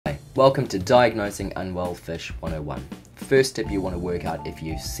Welcome to Diagnosing Unwell Fish 101. First step you want to work out if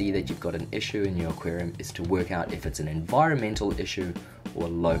you see that you've got an issue in your aquarium is to work out if it's an environmental issue or a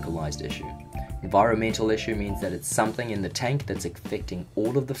localized issue. Environmental issue means that it's something in the tank that's affecting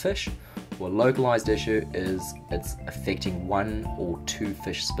all of the fish, or a localized issue is it's affecting one or two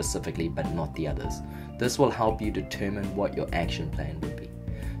fish specifically but not the others. This will help you determine what your action plan would be.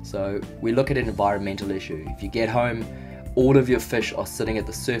 So we look at an environmental issue. If you get home, all of your fish are sitting at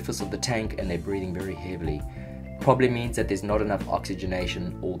the surface of the tank and they're breathing very heavily, probably means that there's not enough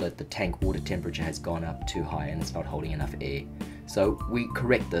oxygenation or that the tank water temperature has gone up too high and it's not holding enough air. So we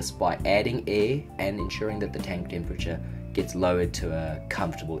correct this by adding air and ensuring that the tank temperature gets lowered to a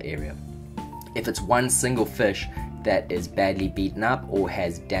comfortable area. If it's one single fish that is badly beaten up or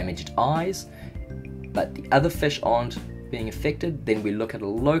has damaged eyes, but the other fish aren't being affected, then we look at a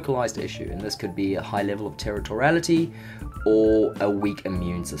localized issue, and this could be a high level of territoriality or a weak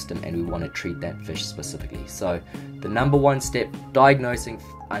immune system, and we want to treat that fish specifically. So the number one step, diagnosing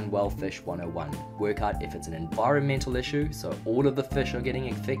unwell fish 101. Work out if it's an environmental issue, so all of the fish are getting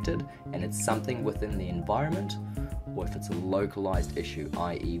infected and it's something within the environment, or if it's a localized issue,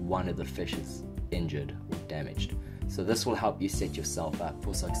 i.e. one of the fish is injured or damaged. So this will help you set yourself up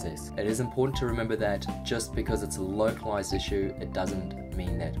for success. It is important to remember that just because it's a localized issue, it doesn't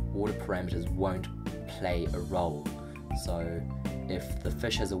mean that water parameters won't play a role. So if the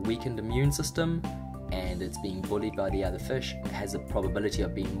fish has a weakened immune system and it's being bullied by the other fish, it has a probability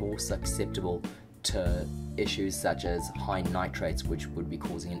of being more susceptible to issues such as high nitrates, which would be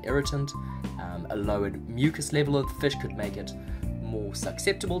causing an irritant. A lowered mucus level of the fish could make it more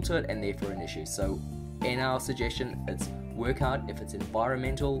susceptible to it and therefore an issue. So in our suggestion, it's work out if it's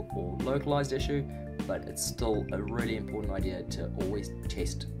environmental or localized issue, but it's still a really important idea to always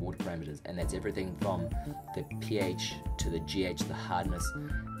test water parameters, and that's everything from the pH to the GH, the hardness,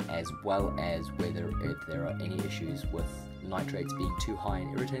 as well as whether if there are any issues with nitrates being too high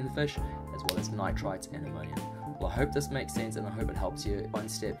and irritating the fish, as well as nitrites and ammonia. Well, I hope this makes sense and I hope it helps you one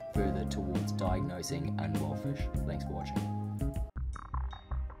step further towards diagnosing unwell fish. Thanks for watching.